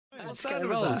Let's get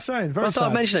involved. I thought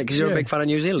I'd mention it because you're a big fan of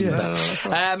New Zealand.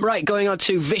 Yeah. Right, going on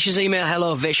to Vish's email.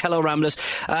 Hello, Vish. Hello, Ramblers.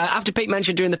 After Pete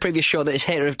mentioned during the previous show that his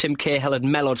hatred of Tim Cahill had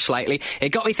mellowed slightly, it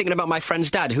got me thinking about my friend's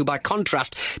dad, who by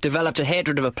contrast developed a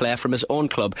hatred of a player from his own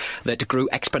club that grew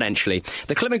exponentially.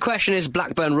 The club in question is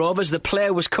Blackburn Rovers. The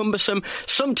player was cumbersome,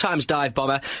 sometimes dive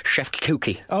bomber, Shefty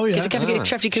Kuki. Oh, yeah.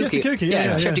 Shefty Kuki. Shefty Kuki,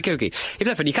 yeah. Shefty Kuki. He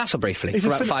played for Newcastle briefly for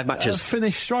about 5 matches.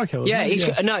 Finnish striker.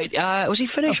 Yeah, was he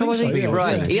Finnish or was he?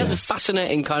 Right. He has a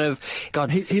fascinating kind of...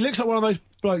 God, he looks like one of those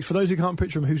blokes, for those who can't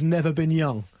picture him, who's never been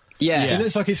young. Yeah. He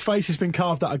looks like his face has been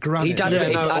carved out of granite.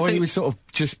 He was sort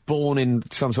of just born in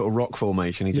some sort of rock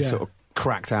formation. He just sort of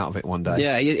cracked out of it one day.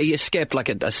 Yeah, he escaped like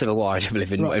a civil war, I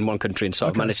believe, in one country and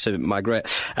sort of managed to migrate.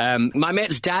 My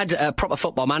mate's dad, a proper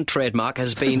football man, trademark,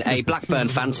 has been a Blackburn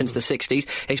fan since the 60s,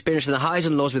 experiencing the highs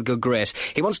and lows with good grace.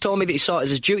 He once told me that he saw it as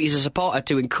his duty as a supporter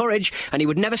to encourage, and he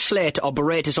would never slate or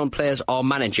berate his own players or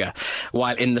manager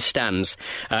while in the stands,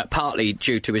 partly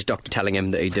due to his doctor telling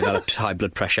him that he developed high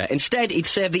blood pressure. Instead, he'd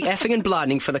save the effing and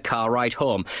blinding for the car ride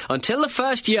home, until the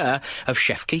first year of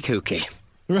Shefty Kuki.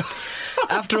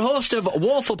 After a host of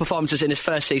woeful performances in his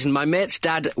first season, my mate's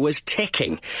dad was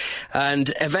ticking,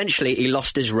 and eventually he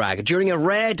lost his rag. During a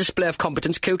rare display of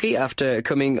competence, Kuki, after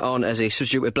coming on as a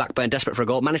substitute with Blackburn desperate for a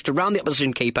goal, managed to round the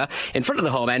opposition keeper in front of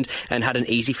the home end and had an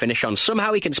easy finish on.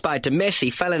 Somehow he conspired to miss. He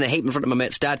fell in a heap in front of my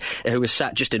mate's dad, who was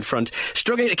sat just in front.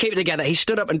 Struggling to keep it together, he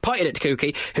stood up and pointed at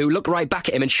Kuki, who looked right back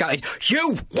at him and shouted,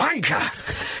 "You wanker!"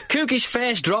 Kuki's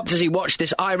face dropped as he watched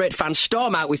this irate fan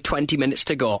storm out with 20 minutes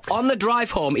to go. On the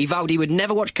drive home, he vowed he would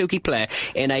never watch Kuki play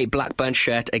in a Blackburn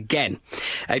shirt again.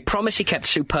 A promise he kept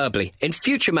superbly. In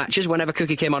future matches, whenever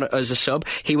Kuki came on as a sub,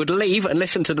 he would leave and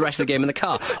listen to the rest of the game in the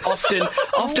car,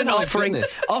 often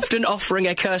offering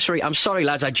a cursory "I'm sorry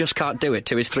lads, I just can't do it"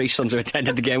 to his 3 sons who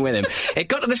attended the game with him. It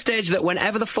got to the stage that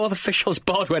whenever the 4th official's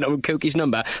board went up with Kuki's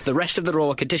number, the rest of the row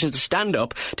were conditioned to stand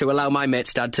up to allow my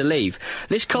mate's dad to leave.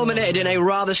 This culminated in a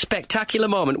rather spectacular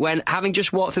moment when, having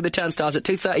just walked through the turnstiles at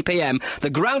 2:30pm, the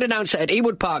ground announcer at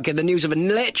Ewood Park gave the news of a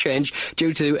late change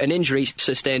due to an injury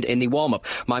sustained in the warm-up.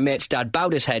 My mate's dad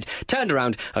bowed his head, turned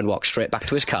around and walked straight back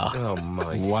to his car. Oh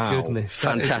my goodness.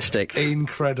 Fantastic.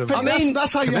 Incredible. I mean,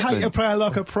 that's how you hate a player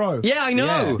like a pro. Yeah, I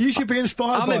know. You should be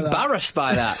inspired by that. I'm embarrassed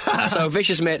by that. So,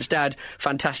 Vicious mate's dad,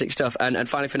 fantastic stuff. And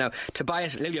finally for now,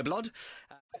 Tobias Liljeblad.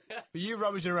 You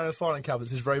rummaging around the filing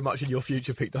cabinets is very much in your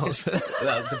future, Pete Dance.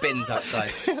 Well, the bins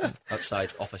outside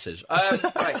offices.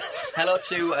 Right. Hello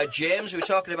to James. We were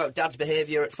talking about dad's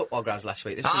behaviour at football grounds last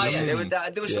week. There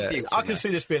was some beauty. I can see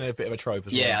this being a bit of a trope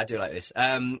as well. Yeah, I do like this.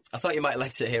 I thought you might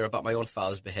like to hear about my own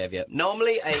father's behaviour.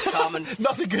 Normally a calm and...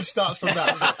 Nothing good starts from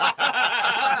that.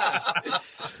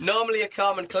 Normally a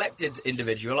calm and collected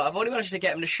individual, I've only managed to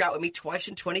get him to shout at me twice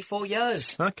in 24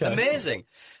 years. Okay. Amazing.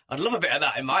 I'd love a bit of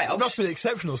that in my house. It must be the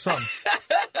exceptional son.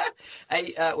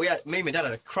 Me and my dad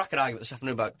had a cracking argument this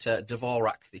afternoon about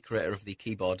Dvorak, the creator of the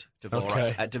keyboard,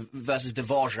 Dvorak, versus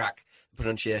Dvorak, the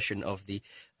pronunciation of the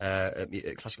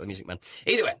classical music man.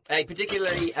 Either way, a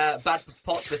particularly bad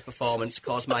Portsmouth performance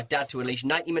caused my dad to unleash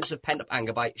 90 minutes of pent-up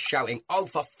anger by shouting, "Oh,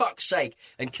 for fuck's sake,"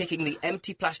 and kicking the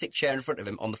empty plastic chair in front of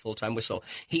him on the full-time whistle.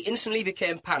 He instantly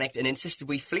became panicked and insisted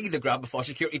we flee the ground before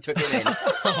security took him in.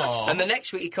 And the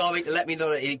next week he called me to let me know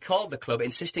that he'd called the club,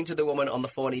 insisting to the woman on the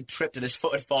phone he'd tripped and his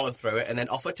foot had fallen through it, and then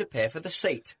offered to pay for the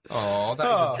seat. Oh,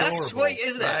 that's That's sweet,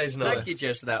 isn't it? That is nice. Thank you,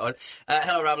 James, for that one.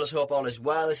 Hello, Ramblers. Hope all is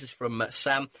well. This is from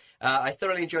Sam. I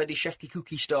thoroughly enjoyed the Shefty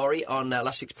Kuki story on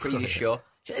last week's previous show.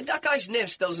 That guy's name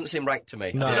still doesn't seem right to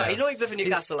me. No. You know he lives in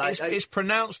Newcastle. It's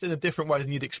pronounced in a different way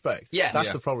than you'd expect. Yeah.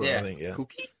 That's the problem, I think,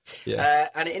 Cookie. Yeah.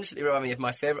 And it instantly reminded me of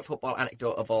my favourite football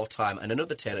anecdote of all time, and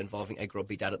another tale involving a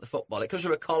grubby dad at the football. It comes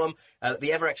from a column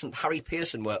the ever-excellent Harry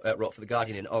Pearson wrote for The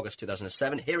Guardian in August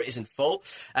 2007. Here it is in full.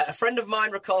 A friend of mine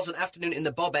recalls an afternoon in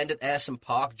the Bob End at Ayrsham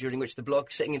Park, during which the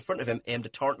bloke sitting in front of him aimed a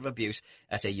torrent of abuse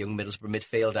at a young Middlesbrough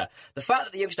midfielder. The fact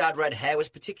that the youngster had red hair was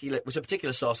a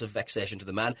particular source of vexation to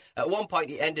the man. At one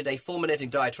point, he ended a fulminating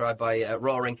diatribe by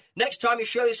roaring, "Next time you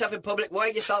show yourself in public, wear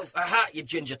yourself a hat, you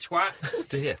ginger twat."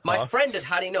 Dear. My friend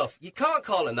had enough. "You can't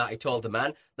call him that," he told the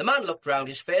man. The man looked round.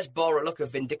 His face bore a look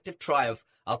of vindictive triumph.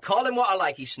 "I'll call him what I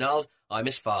like," he snarled. "I'm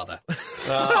his father."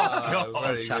 God,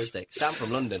 fantastic. Sam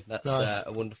from London. That's nice.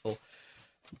 A wonderful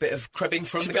bit of cribbing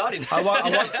from The Guardian. I want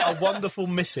a wonderful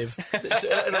missive. And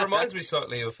it reminds me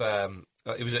slightly of...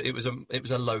 It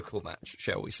was a local match,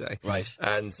 shall we say? Right.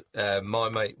 And my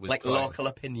mate was like playing. local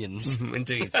opinions.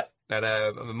 Indeed.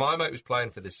 And my mate was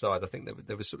playing for this side. I think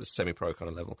there was sort of semi-pro kind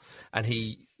of level, and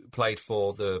he played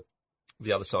for the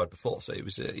other side before, so he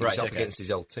was up against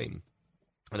his old team.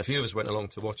 And a few of us went along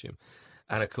to watch him.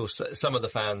 And, of course, some of the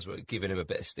fans were giving him a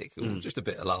bit of stick, just a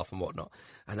bit of laugh and whatnot.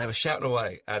 And they were shouting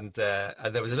away. And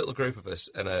there was a little group of us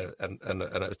and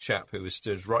a chap who was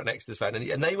stood right next to this fan.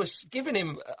 And they were giving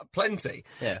him plenty.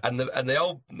 Yeah. And the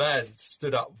old man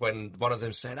stood up when one of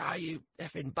them said, you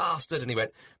effing bastard. And he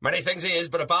went, many things he is,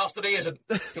 but a bastard he isn't.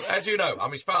 How do you know?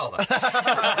 I'm his father.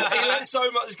 He let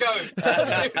so much go. As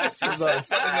soon as he said something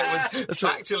that was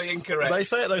factually incorrect. They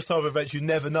say at those type of events, you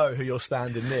never know who you're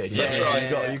standing near. That's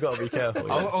right. You've got to be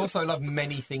careful. I also love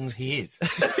many things he is.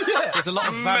 There's a lot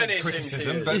of valid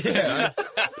criticism, but you know,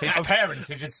 his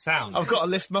parentage is sound. I've got a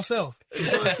list myself.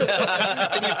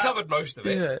 And you've covered most of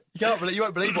it. Yeah. You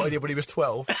won't believe what he did when he was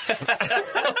 12.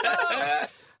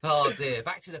 Oh dear,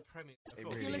 back to the Premier. If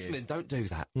really you're listening, is. don't do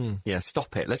that. Yeah,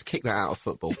 stop it. Let's kick that out of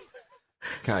football.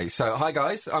 Okay, so hi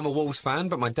guys, I'm a Wolves fan,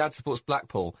 but my dad supports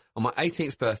Blackpool. On my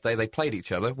 18th birthday, they played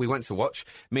each other. We went to watch,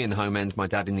 me in the home end, my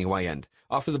dad in the away end.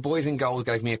 After the boys in goal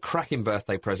gave me a cracking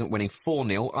birthday present, winning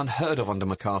 4-0, unheard of under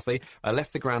McCarthy, I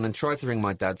left the ground and tried to ring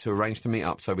my dad to arrange to meet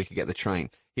up so we could get the train.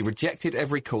 He rejected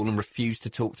every call and refused to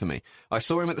talk to me. I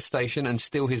saw him at the station and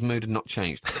still his mood had not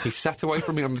changed. He sat away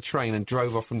from me on the train and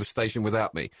drove off from the station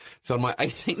without me. So on my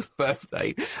 18th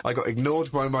birthday, I got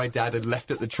ignored by my dad and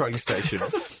left at the train station.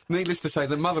 Needless to say,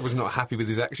 the mother was not happy with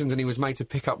his actions and he was made to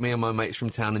pick up me and my mates from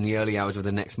town in the early hours of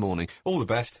the next morning. All the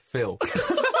best, Phil.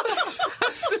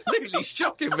 Absolutely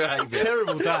shocking behaviour.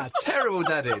 Terrible dad. Terrible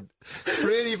dadding.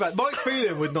 Really bad. Mike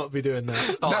Phelan would not be doing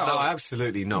that. No,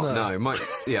 absolutely not. No,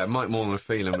 Mike Mortimer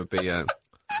Phelan would be...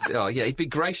 he'd be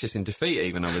gracious in defeat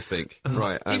even, I would think.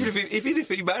 Right. Even if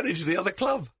he managed the other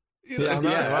club. You know?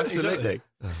 Absolutely.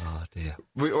 Oh dear.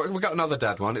 We got another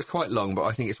dad one. It's quite long, but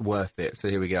I think it's worth it. So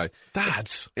here we go.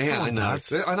 Dads? Yeah, I know.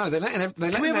 Dads. I know. They're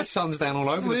letting their sons down all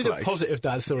over the place. A positive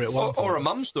dad story at one point. Or a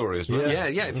mum story as well. Yeah.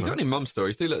 If you've got any mum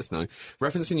stories, do let us know.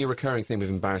 Referencing your recurring theme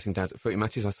of embarrassing dads at footy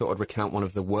matches, I thought I'd recount one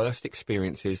of the worst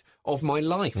experiences of my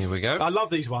life. Here we go. I love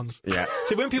these ones. Yeah.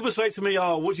 See, when people say to me,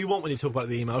 what do you want when you talk about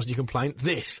the emails and you complain?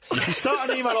 This. If you start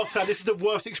an email off saying, this is the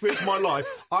worst experience of my life,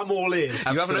 I'm all in.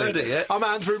 You haven't heard it yet? I'm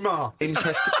Andrew Marr.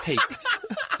 Interest peaked.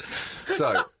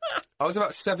 So, I was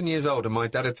about 7 years old and my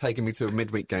dad had taken me to a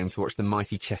midweek game to watch the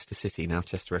mighty Chester City, now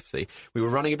Chester FC. We were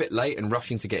running a bit late and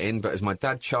rushing to get in, but as my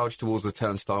dad charged towards the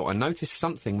turnstile, I noticed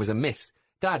something was amiss.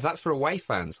 Dad, that's for away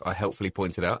fans, I helpfully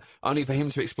pointed out, only for him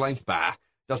to explain,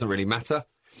 doesn't really matter.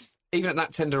 Even at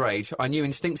that tender age, I knew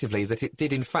instinctively that it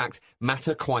did, in fact,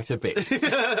 matter quite a bit.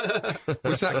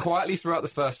 We sat quietly throughout the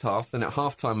first half, then at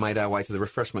half-time made our way to the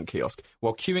refreshment kiosk.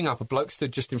 While queuing up, a bloke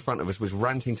stood just in front of us was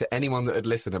ranting to anyone that had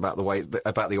listened about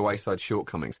the away side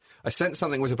shortcomings. I sensed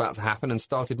something was about to happen and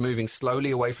started moving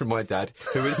slowly away from my dad,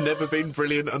 who has never been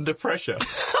brilliant under pressure.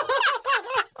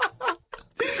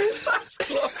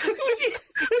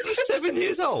 Was he 7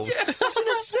 years old? Yeah. Imagine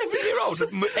a 7-year-old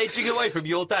edging away from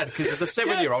your dad because as a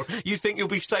 7-year-old you think you'll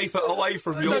be safer away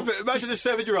from your... No, but imagine a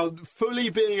 7-year-old fully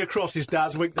being across his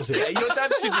dad's weaknesses. Yeah, your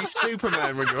dad should be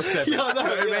Superman when you're 7. Yeah, I know, Do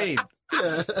you know what I mean?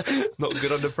 Yeah. Not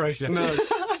good under pressure. No.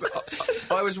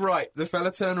 I was right. The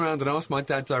fella turned around and asked my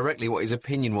dad directly what his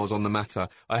opinion was on the matter.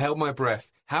 I held my breath.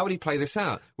 How would he play this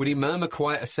out? Would he murmur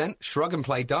quiet assent, shrug and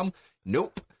play dumb?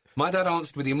 Nope. My dad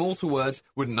answered with the immortal words,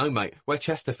 wouldn't know, mate, we're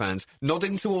Chester fans,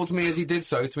 nodding towards me as he did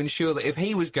so to ensure that if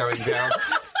he was going down,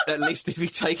 at least he'd be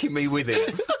taking me with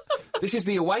him. This is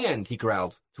the away end, he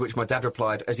growled, to which my dad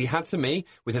replied, as he had to me,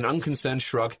 with an unconcerned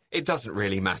shrug, it doesn't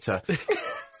really matter.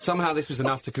 Somehow this was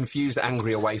enough to confuse the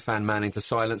angry away fan man into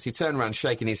silence. He turned around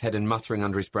shaking his head and muttering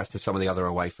under his breath to some of the other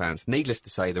away fans. Needless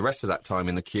to say, the rest of that time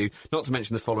in the queue, not to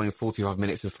mention the following 45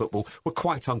 minutes of football, were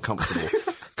quite uncomfortable.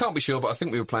 Can't be sure, but I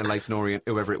think we were playing Leyton Orient,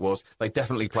 whoever it was. They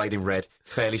definitely played in red.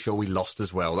 Fairly sure we lost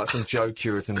as well. That's from Joe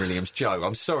Curitan-Williams. Joe,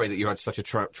 I'm sorry that you had such a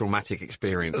traumatic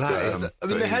experience.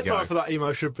 The headline for that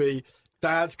email should be,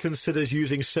 Dad considers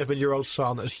using 7-year-old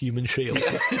son as human shield.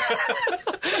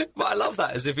 But I love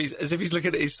that, as if he's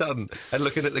looking at his son and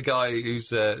looking at the guy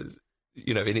who's,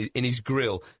 in his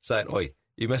grill, saying, "Oi,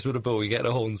 you mess with the ball, you get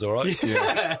the horns, all right?"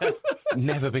 Yeah.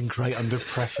 Never been great under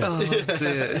pressure. Oh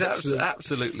dear, that's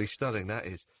absolutely stunning. That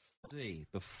is.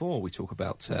 Before we talk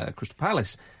about Crystal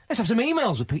Palace, let's have some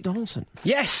emails with Pete Donaldson.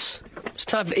 Yes, it's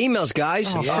time for emails, guys.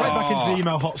 Straight back into the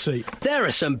email hot seat. There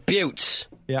are some beauts.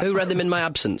 Yeah. Who read them in my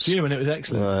absence? Jim, and it was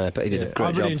excellent. But he did a great I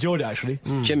really job. enjoyed it, actually.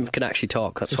 Jim can actually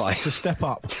talk, that's why. It's a step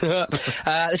up.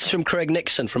 This is from Craig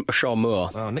Nixon from Ashore Moor.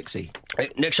 Oh, Nixie.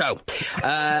 Nick Show.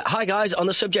 Hi guys, on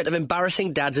the subject of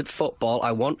embarrassing dads at football,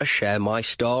 I want to share my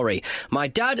story. My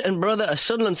dad and brother are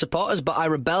Sunderland supporters, but I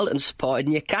rebelled and supported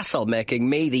Newcastle, making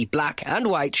me the black and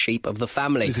white sheep of the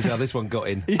family. This is how this one got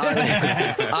in.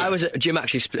 I was... Jim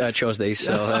actually chose these,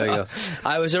 so there we go.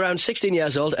 I was around 16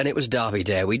 years old and it was Derby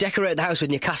Day. We decorated the house with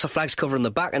Newcastle flags covering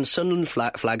the back and Sunderland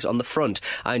flags on the front.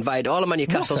 I invited all of my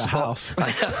Newcastle supporters...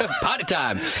 Party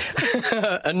time!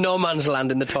 And no man's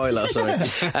land in the toilet, sorry.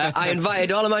 I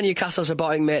invited all of my Newcastle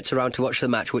supporting mates around to watch the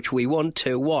match, which we won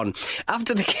 2-1.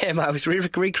 After the game, I was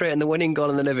recreating the winning goal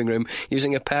in the living room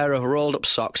using a pair of rolled-up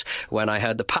socks when I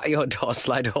heard the patio door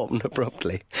slide open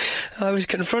abruptly. I was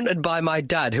confronted by my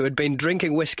dad, who had been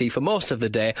drinking whiskey for most of the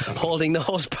day, holding the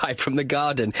hosepipe from the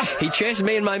garden. He chased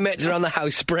me and my mates around the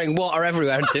house, spraying water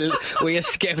everywhere until we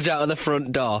escaped out of the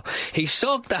front door. He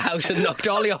soaked the house and knocked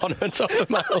all the ornaments off the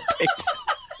mantelpiece.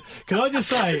 Can I just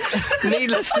say...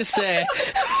 Needless to say,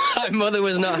 my mother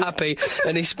was not happy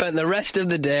and he spent the rest of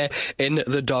the day in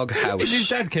the doghouse. Is his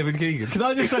dad Kevin Keegan? Can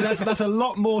I just say that's a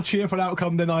lot more cheerful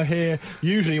outcome than I hear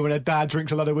usually when a dad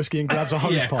drinks a lot of whiskey and grabs a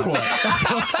hose pipe.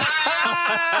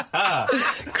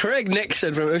 Craig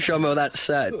Nixon from Ushomo, that's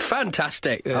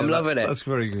fantastic. I'm loving it. That's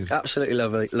very good. Absolutely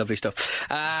lovely stuff.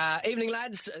 Evening,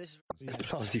 lads. This is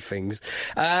applause things.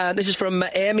 This is from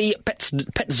Amy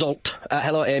Petzold.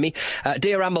 Hello, Amy.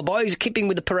 Dear Ramble boys, keeping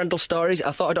with the parental stories,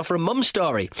 I thought I'd offer a mum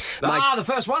story. The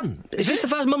first one. Is this the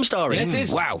first mum story? Yeah, it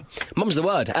is. Wow. Mum's the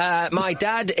word. My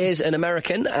dad is an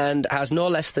American and has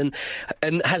less than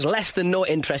no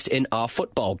interest in our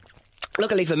football.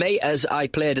 Luckily for me, as I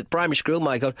played at primary school,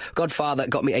 my godfather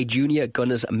got me a junior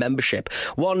Gunners membership.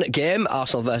 One game,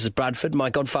 Arsenal versus Bradford, my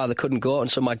godfather couldn't go, and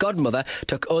so my godmother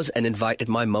took us and invited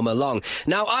my mum along.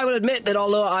 Now, I will admit that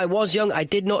although I was young, I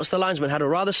did notice the linesman had a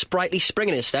rather sprightly spring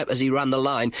in his step as he ran the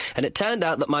line, and it turned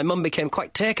out that my mum became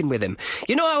quite taken with him.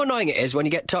 You know how annoying it is when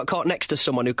you get caught next to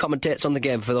someone who commentates on the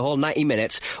game for the whole 90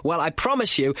 minutes? Well, I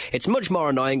promise you, it's much more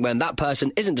annoying when that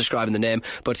person isn't describing the name,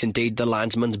 but it's indeed the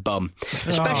linesman's bum.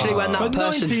 Especially when that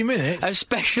person... 90 minutes?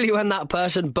 Especially when that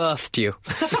person birthed you.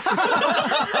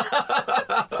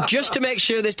 Just to make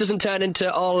sure this doesn't turn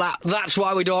into all that's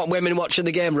why we don't want women watching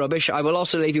the game rubbish, I will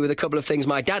also leave you with a couple of things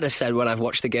my dad has said when I've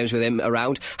watched the games with him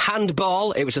around.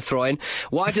 Handball, it was a throw-in.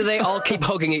 Why do they all keep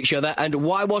hugging each other? And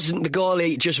why wasn't the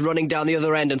goalie just running down the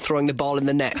other end and throwing the ball in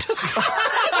the net?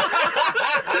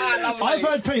 I've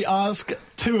heard Pete ask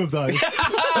 2 of those.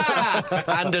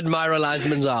 And admire a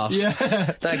linesman's arse. Yeah.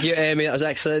 Thank you, Amy. That was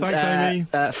excellent. Thanks,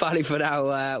 Amy. Finally, for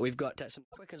now, we've got some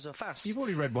quick and so fast. You've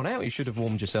already read one out. You should have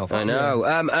warmed yourself up. I know.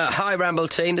 Hi, Ramble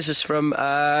team. This is from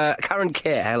Karen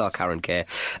K. Hello, Karen K.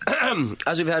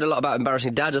 As we've heard a lot about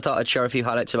embarrassing dads, I thought I'd share a few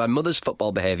highlights of my mother's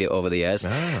football behaviour over the years.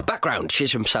 Background,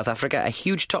 she's from South Africa, a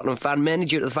huge Tottenham fan, mainly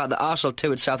due to the fact that Arsenal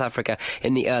toured South Africa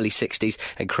in the early 60s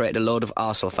and created a load of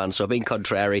Arsenal fans, so being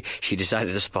contrary, she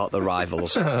decided to support the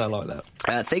rivals. I like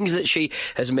that. Things that she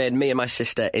has made me and my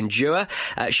sister endure.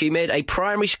 She made a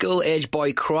primary school age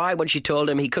boy cry when she told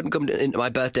him he couldn't come into my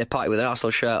birthday party with an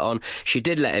Arsenal shirt on. She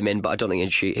did let him in, but I don't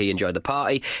think he enjoyed the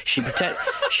party. She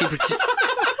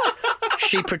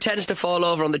pretends to fall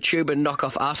over on the tube and knock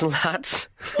off Arsenal hats.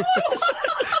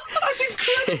 That's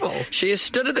incredible. She has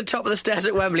stood at the top of the stairs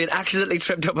at Wembley and accidentally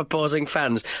tripped up opposing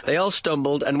fans. They all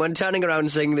stumbled, and when turning around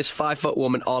and seeing this 5-foot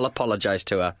woman, all apologised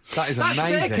to her. That is amazing.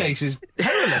 That staircase is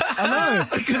perilous. I know.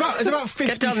 It's about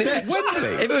 50 steps.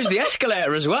 If it was the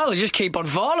escalator as well, you just keep on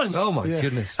falling. Oh, my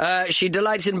goodness. She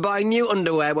delights in buying new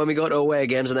underwear when we go to away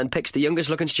games and then picks the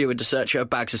youngest-looking steward to search her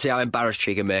bags to see how embarrassed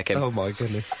she can make him. Oh, my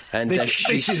goodness. And this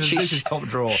is top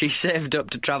drawer. She saved up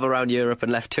to travel around Europe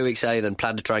and left 2 weeks earlier than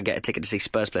planned to try and get a ticket to see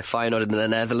Spurs play Feyenoord in the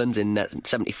Netherlands in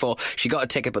 74. She got a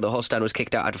ticket, but the whole stand was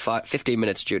kicked out after 15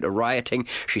 minutes due to rioting.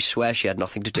 She swears she had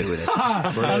nothing to do with it.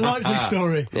 A likely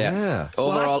story. Yeah.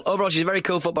 Overall, she's a very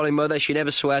cool footballing mother. She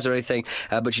never swears or anything,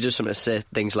 but she does something to say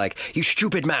things like, "You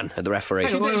stupid man," at the referee.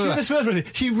 She never swears or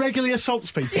anything. She regularly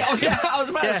assaults people. I was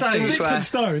about to say. Sticks and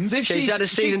stones. She's had a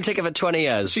season ticket for 20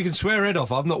 years. She can swear her head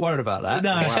off. I'm not worried about that.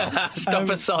 No. Wow. Stop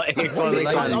assaulting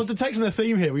I was detecting a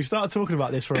theme here. We've started talking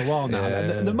about this for a while now.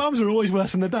 And the mums are always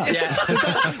worse than the dads. Yeah.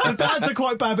 The dads are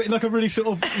quite bad, but in like a really sort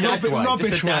of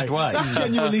rubbish way. That's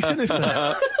genuinely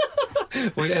sinister.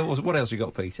 What else you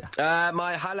got, Peter?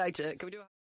 My highlight... can we do